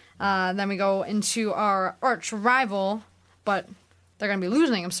Bobcats. Then we go into our arch rival, but they're going to be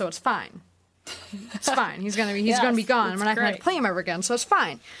losing him, so it's fine. It's fine. He's going to be gone. We're not going to have to play him ever again, so it's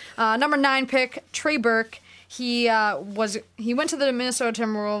fine. Number 9 pick, Trey Burke. He went to the Minnesota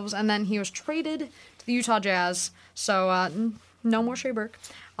Timberwolves, and then he was traded to the Utah Jazz. So no more Trey Burke.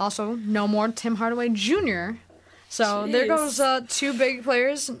 Also, no more Tim Hardaway Jr. So there goes 2 big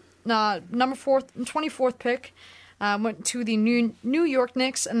players. Number 24th pick. Went to the New York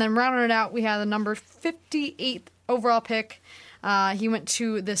Knicks, and then rounding it out, we had the number 58th overall pick. He went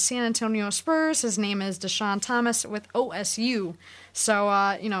to the San Antonio Spurs. His name is Deshaun Thomas with OSU. So,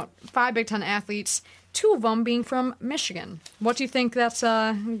 5 Big Ten athletes, 2 of them being from Michigan. What do you think that's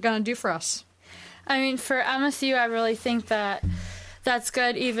going to do for us? I mean, for MSU, I really think that that's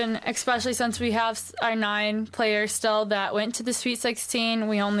good, even especially since we have our 9 players still that went to the Sweet 16.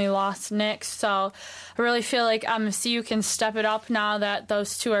 We only lost Nick, so I really feel like MSU can step it up now that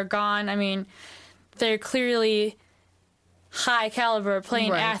those 2 are gone. I mean, they're clearly high caliber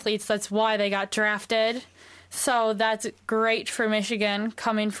playing athletes. That's why they got drafted. So that's great for Michigan,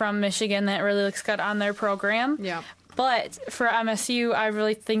 coming from Michigan. That really looks good on their program. Yeah. But for MSU, I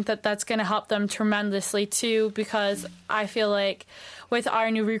really think that that's going to help them tremendously, too, because I feel like with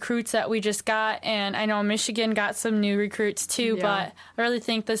our new recruits that we just got, and I know Michigan got some new recruits, too, but I really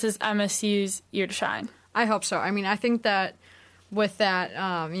think this is MSU's year to shine. I hope so. I mean, I think that with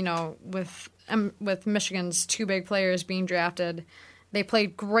that, with Michigan's 2 big players being drafted, they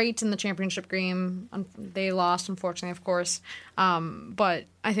played great in the championship game. They lost, unfortunately, of course. But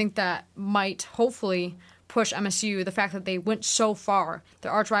I think that might hopefully push MSU, the fact that they went so far,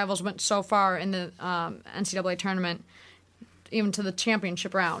 their arch rivals went so far in the NCAA tournament, even to the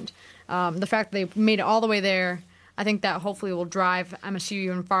championship round. The fact that they made it all the way there, I think that hopefully will drive MSU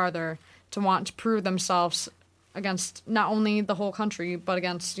even farther to want to prove themselves against not only the whole country, but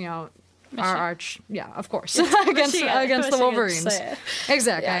against, our arch, of course, against the Wolverines.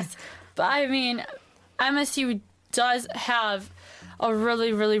 Exactly. Yes. But I mean, MSU does have a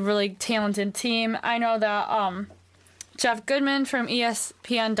really, really, really talented team. I know that Jeff Goodman from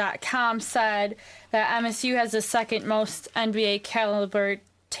ESPN.com said that MSU has the second most NBA caliber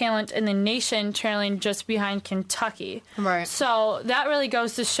talent in the nation, trailing just behind Kentucky. Right. So that really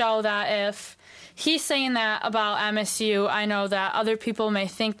goes to show that if he's saying that about MSU, I know that other people may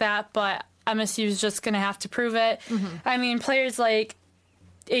think that, but MSU is just going to have to prove it. Mm-hmm. I mean, players like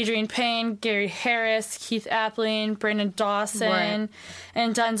Adrian Payne, Gary Harris, Keith Appling, Brandon Dawson,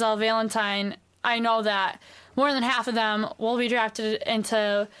 and Denzel Valentine, I know that more than half of them will be drafted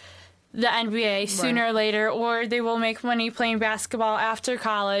into the NBA sooner or later, or they will make money playing basketball after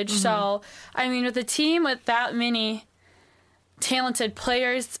college. Mm-hmm. So, I mean, with a team with that many talented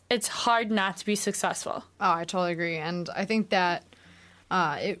players, it's hard not to be successful. Oh, I totally agree. And I think that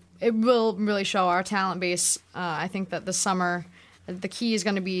it will really show our talent base. I think that this summer, the key is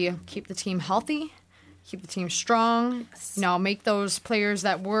going to be keep the team healthy, keep the team strong, make those players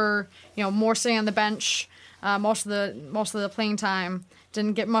that were, more sitting on the bench most of the playing time,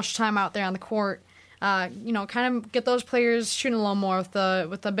 didn't get much time out there on the court. Kind of get those players shooting a little more with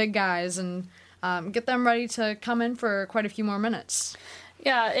the big guys and get them ready to come in for quite a few more minutes.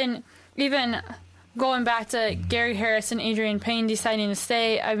 Yeah, and even going back to Gary Harris and Adrian Payne deciding to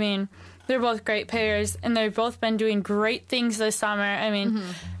stay, I mean, they're both great players, and they've both been doing great things this summer. I mean,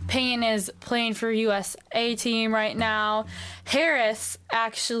 Payne is playing for USA team right now. Harris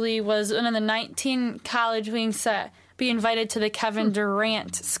actually was one of the 19 college wings that be invited to the Kevin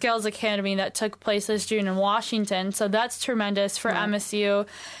Durant Skills Academy that took place this June in Washington. So that's tremendous for MSU.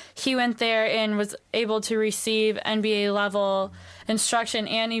 He went there and was able to receive NBA-level instruction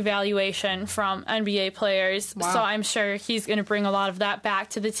and evaluation from NBA players. Wow. So I'm sure he's going to bring a lot of that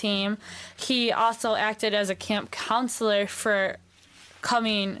back to the team. He also acted as a camp counselor for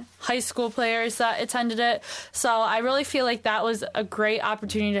coming high school players that attended it. So I really feel like that was a great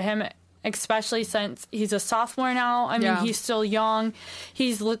opportunity to him, especially since he's a sophomore now. I mean, he's still young.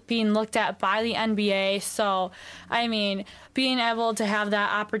 He's being looked at by the NBA. So, I mean, being able to have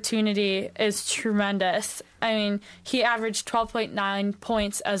that opportunity is tremendous. I mean, he averaged 12.9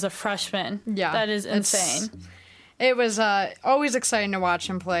 points as a freshman. Yeah. That is insane. It was always exciting to watch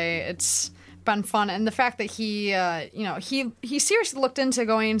him play. It's been fun. And the fact that he seriously looked into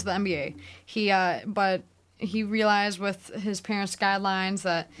going into the NBA. But he realized with his parents' guidelines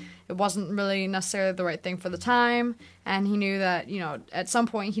that it wasn't really necessarily the right thing for the time, and he knew that, at some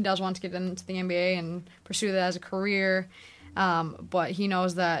point he does want to get into the NBA and pursue that as a career, but he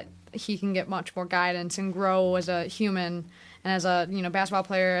knows that he can get much more guidance and grow as a human and as a, basketball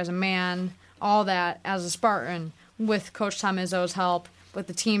player, as a man, all that as a Spartan with Coach Tom Izzo's help, with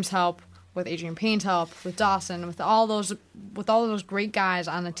the team's help, with Adrian Payne's help, with Dawson, with all those great guys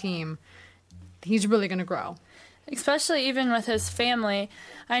on the team. He's really going to grow. Especially even with his family.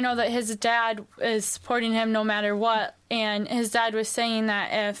 I know that his dad is supporting him no matter what, and his dad was saying that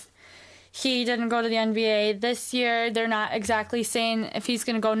if he didn't go to the NBA this year, they're not exactly saying if he's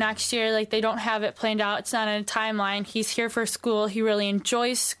going to go next year. Like, they don't have it planned out. It's not in a timeline. He's here for school. He really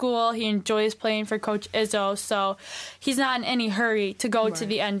enjoys school. He enjoys playing for Coach Izzo, so he's not in any hurry to go to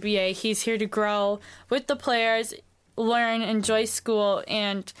the NBA. He's here to grow with the players. learn, enjoy school,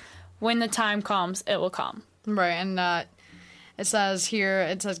 and when the time comes, it will come. Right, and it says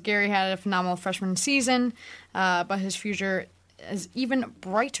Gary had a phenomenal freshman season, but his future is even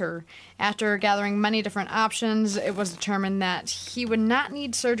brighter. After gathering many different options, it was determined that he would not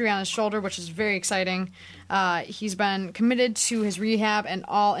need surgery on his shoulder, which is very exciting. He's been committed to his rehab, and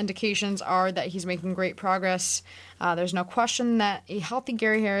all indications are that he's making great progress. There's no question that a healthy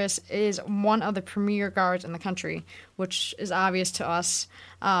Gary Harris is one of the premier guards in the country, which is obvious to us.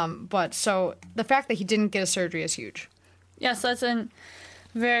 But so the fact that he didn't get a surgery is huge. Yes, that's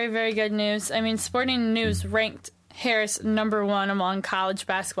very, very good news. I mean, Sporting News ranked Harris number 1 among college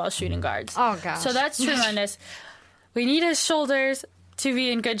basketball shooting guards. Oh, gosh. So that's tremendous. We need his shoulders to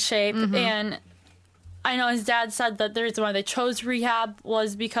be in good shape. And I know his dad said that the reason why they chose rehab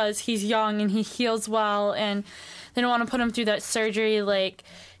was because he's young and he heals well, and they don't want to put him through that surgery. Like,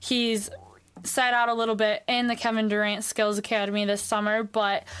 he's sat out a little bit in the Kevin Durant Skills Academy this summer,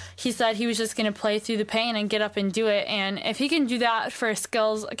 but he said he was just going to play through the pain and get up and do it. And if he can do that for a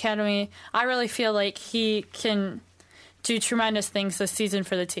Skills Academy, I really feel like he can do tremendous things this season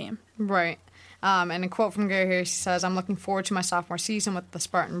for the team. Right. And a quote from Gary Harris, he says, "I'm looking forward to my sophomore season with the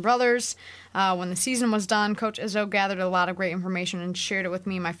Spartan Brothers. When the season was done, Coach Izzo gathered a lot of great information and shared it with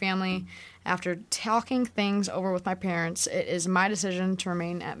me and my family. After talking things over with my parents, it is my decision to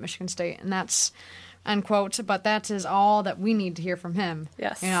remain at Michigan State." And that's, unquote, but that is all that we need to hear from him.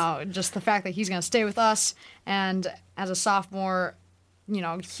 Yes. You know, just the fact that he's going to stay with us, and as a sophomore, you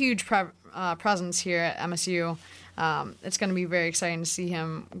know, huge presence here at MSU. It's going to be very exciting to see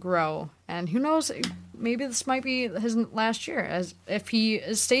him grow. And who knows, maybe this might be his last year. As if he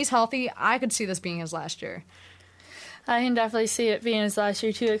stays healthy, I could see this being his last year. I can definitely see it being his last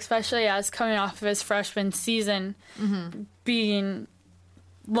year, too, especially as coming off of his freshman season being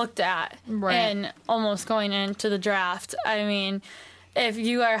looked at and almost going into the draft. I mean, if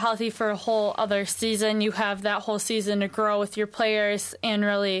you are healthy for a whole other season, you have that whole season to grow with your players and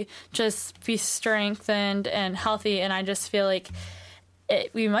really just be strengthened and healthy. And I just feel like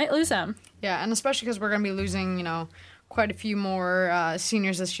we might lose him. Yeah, and especially because we're going to be losing, you know, quite a few more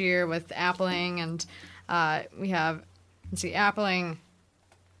seniors this year with Appling, and we have, let's see, Appling.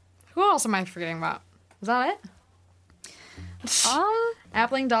 Who else am I forgetting about? Is that it?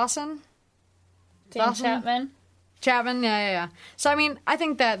 Appling, Dawson? Dan Chapman, yeah. So, I mean, I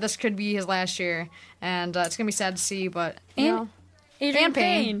think that this could be his last year, and it's going to be sad to see, but, you know. Adrian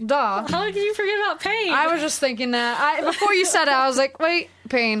Payne. Duh. How did you forget about Payne? I was just thinking that. Before you said it, I was like, wait,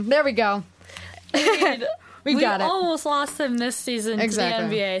 Payne. There we go. we got it. We almost lost him this season to the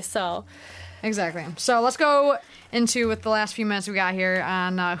NBA, so. Exactly. So, let's go into, with the last few minutes we got here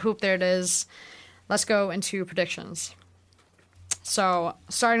on Hoop, there it is. Let's go into predictions. So,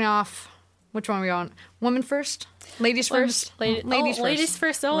 starting off, which one are we on? Women first? Ladies first? Ladies first. Ladies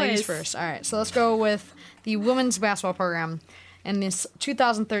first, always. Ladies first. All right. So let's go with the women's basketball program in this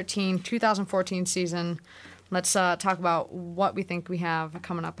 2013-2014 season. Let's talk about what we think we have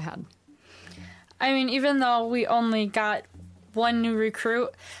coming up ahead. I mean, even though we only got one new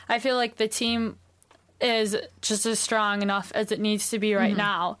recruit, I feel like the team is just as strong enough as it needs to be right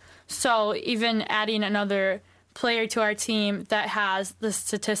now. So even adding another player to our team that has the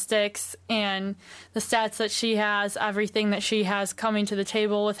statistics and the stats that she has, everything that she has coming to the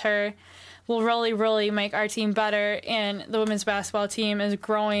table with her, will really, really make our team better. And the women's basketball team is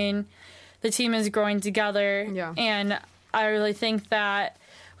growing. The team is growing together. Yeah. And I really think that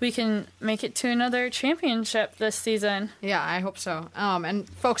we can make it to another championship this season. Yeah, I hope so. And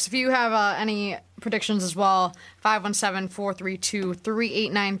folks, if you have any predictions as well,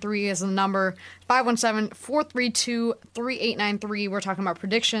 517-432-3893 is the number. 517-432-3893. We're talking about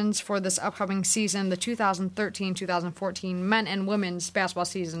predictions for this upcoming season, the 2013-2014 men and women's basketball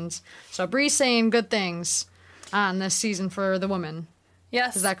seasons. So Bree's saying good things on this season for the women.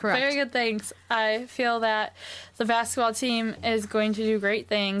 Yes, is that correct? Very good things. I feel that the basketball team is going to do great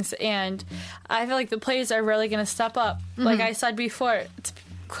things, and I feel like the players are really going to step up. Like I said before, it's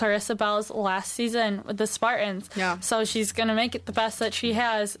Clarissa Bell's last season with the Spartans. Yeah. So she's going to make it the best that she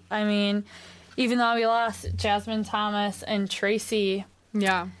has. I mean, even though we lost Jasmine Thomas and Tracy.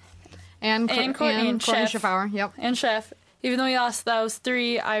 Yeah. And Courtney Schiffauer. Yep. And Schiff. Even though we lost those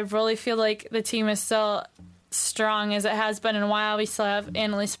three, I really feel like the team is still strong as it has been in a while. We still have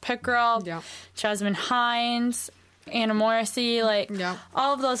Annalise Pickrell, Jasmine Hines, Anna Morrissey,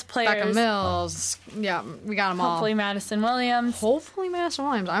 all of those players. Becca Mills. Yeah, we got them all. Hopefully Madison Williams.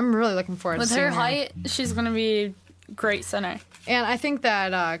 I'm really looking forward to seeing her. With her height, she's going to be a great center. And I think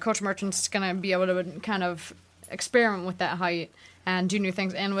that Coach Merchant's going to be able to kind of experiment with that height and do new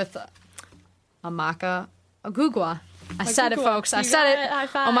things. And with Amaka Ogugwa. I said it, folks. I said it. High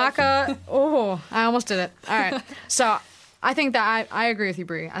five. Omaka. Oh, I almost did it. All right. So I think that I agree with you,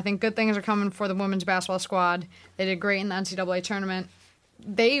 Bree. I think good things are coming for the women's basketball squad. They did great in the NCAA tournament.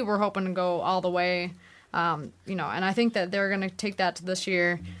 They were hoping to go all the way, and I think that they're going to take that to this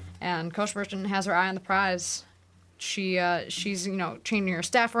year. And Coach Burton has her eye on the prize. She's changing her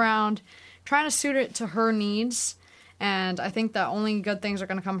staff around, trying to suit it to her needs. And I think that only good things are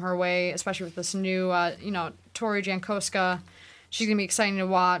going to come her way, especially with this new, Tori Jankowska. She's going to be exciting to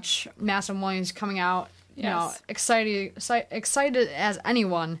watch. Madison Williams coming out, excited as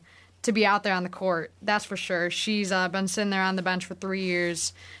anyone to be out there on the court. That's for sure. She's been sitting there on the bench for 3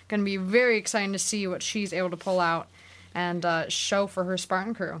 years. Going to be very exciting to see what she's able to pull out and show for her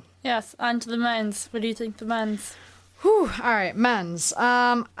Spartan crew. Yes, on to the men's. What do you think the men's? Whew. All right, men's.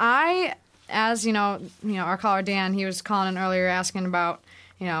 As our caller Dan, he was calling in earlier asking about,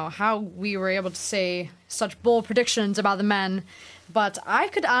 how we were able to say such bold predictions about the men. But I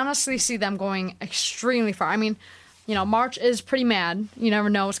could honestly see them going extremely far. I mean, March is pretty mad. You never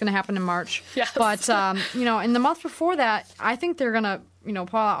know what's going to happen in March. Yes. But, in the month before that, I think they're going to,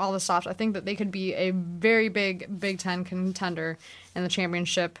 pull out all the stops. I think that they could be a very big Big Ten contender in the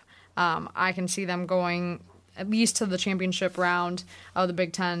championship. I can see them going at least to the championship round of the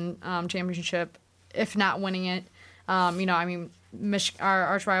Big Ten championship, if not winning it. Our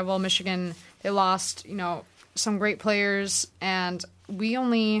arch rival, Michigan, they lost, some great players, and we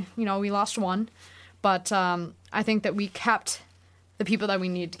only, we lost one. But I think that we kept the people that we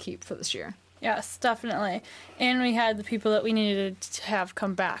need to keep for this year. Yes, definitely. And we had the people that we needed to have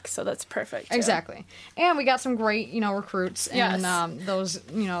come back, so that's perfect. Too. Exactly. And we got some great, recruits. Yes. And those,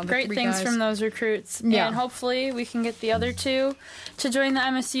 the great things guys from those recruits. Yeah. And hopefully we can get the other two to join the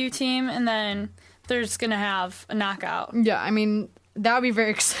MSU team, and then they're just going to have a knockout. Yeah, I mean, that would be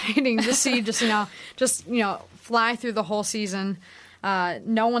very exciting to see just fly through the whole season.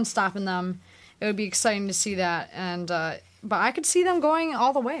 No one's stopping them. It would be exciting to see that. And but I could see them going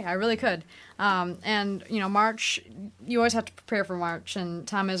all the way. I really could. And March, you always have to prepare for March. And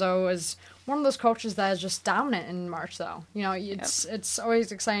Tom Izzo is one of those coaches that is just dominant in March, though. It's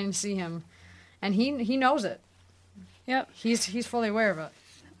always exciting to see him, and he knows it. Yep, he's fully aware of it.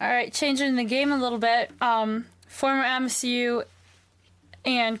 All right, changing the game a little bit. Former MSU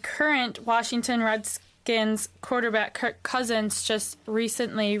and current Washington Redskins quarterback Kirk Cousins just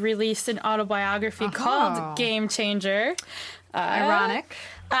recently released an autobiography called Game Changer. Ironic.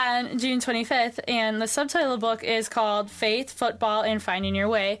 On June 25th, and the subtitle of the book is called Faith, Football, and Finding Your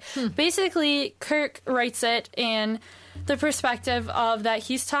Way. Basically, Kirk writes it in the perspective of that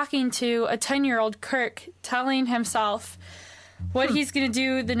he's talking to a 10-year-old Kirk, telling himself what he's going to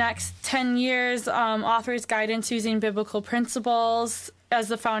do the next 10 years, offers guidance using biblical principles as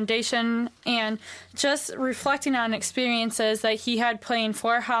the foundation, and just reflecting on experiences that he had playing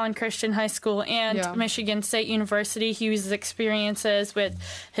for Holland Christian High School and Michigan State University. He uses experiences with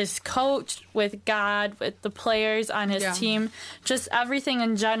his coach, with God, with the players on his team, just everything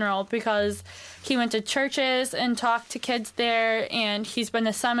in general, because he went to churches and talked to kids there, and he's been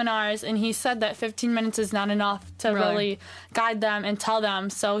to seminars, and he said that 15 minutes is not enough to really guide them and tell them.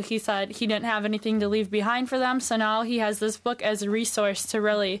 So he said he didn't have anything to leave behind for them, so now he has this book as a resource to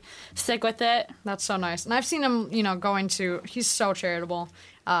really stick with it. That's so nice. And I've seen him, he's so charitable,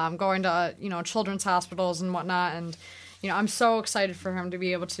 going to, children's hospitals and whatnot. And, I'm so excited for him to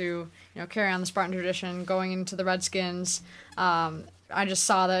be able to, carry on the Spartan tradition, going into the Redskins. I just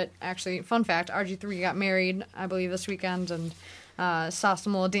saw that, actually, fun fact, RG3 got married, I believe, this weekend, and saw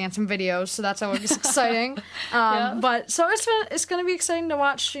some little dancing videos, so that's always exciting. But so it's going to be exciting to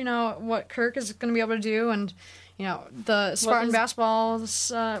watch, what Kirk is going to be able to do, and the Spartan basketball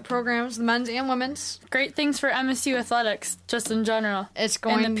programs, the men's and women's. Great things for MSU athletics, just in general. It's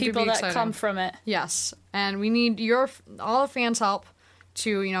going and the people to be that exciting. come from it. Yes, and we need all the fans' help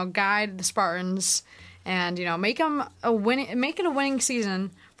to guide the Spartans and make it a winning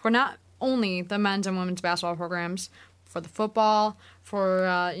season for not only the men's and women's basketball programs, for the football,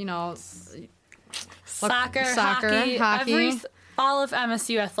 for soccer, hockey. All of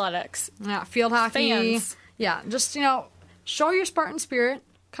MSU athletics. Yeah, field hockey. Fans. Yeah, just, show your Spartan spirit.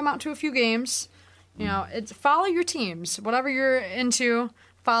 Come out to a few games. Follow your teams. Whatever you're into,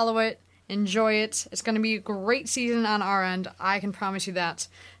 follow it. Enjoy it. It's going to be a great season on our end. I can promise you that.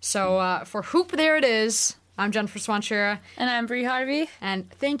 So, for Hoop, there it is. I'm Jennifer Swanchera. And I'm Bree Harvey. And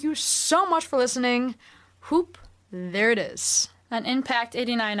thank you so much for listening. Hoop, there it is. On Impact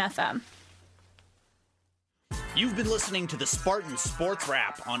 89 FM. You've been listening to the Spartan Sports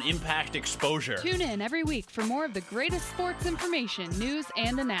Wrap on Impact Exposure. Tune in every week for more of the greatest sports information, news,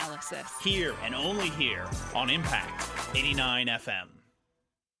 and analysis. Here and only here on Impact 89 FM.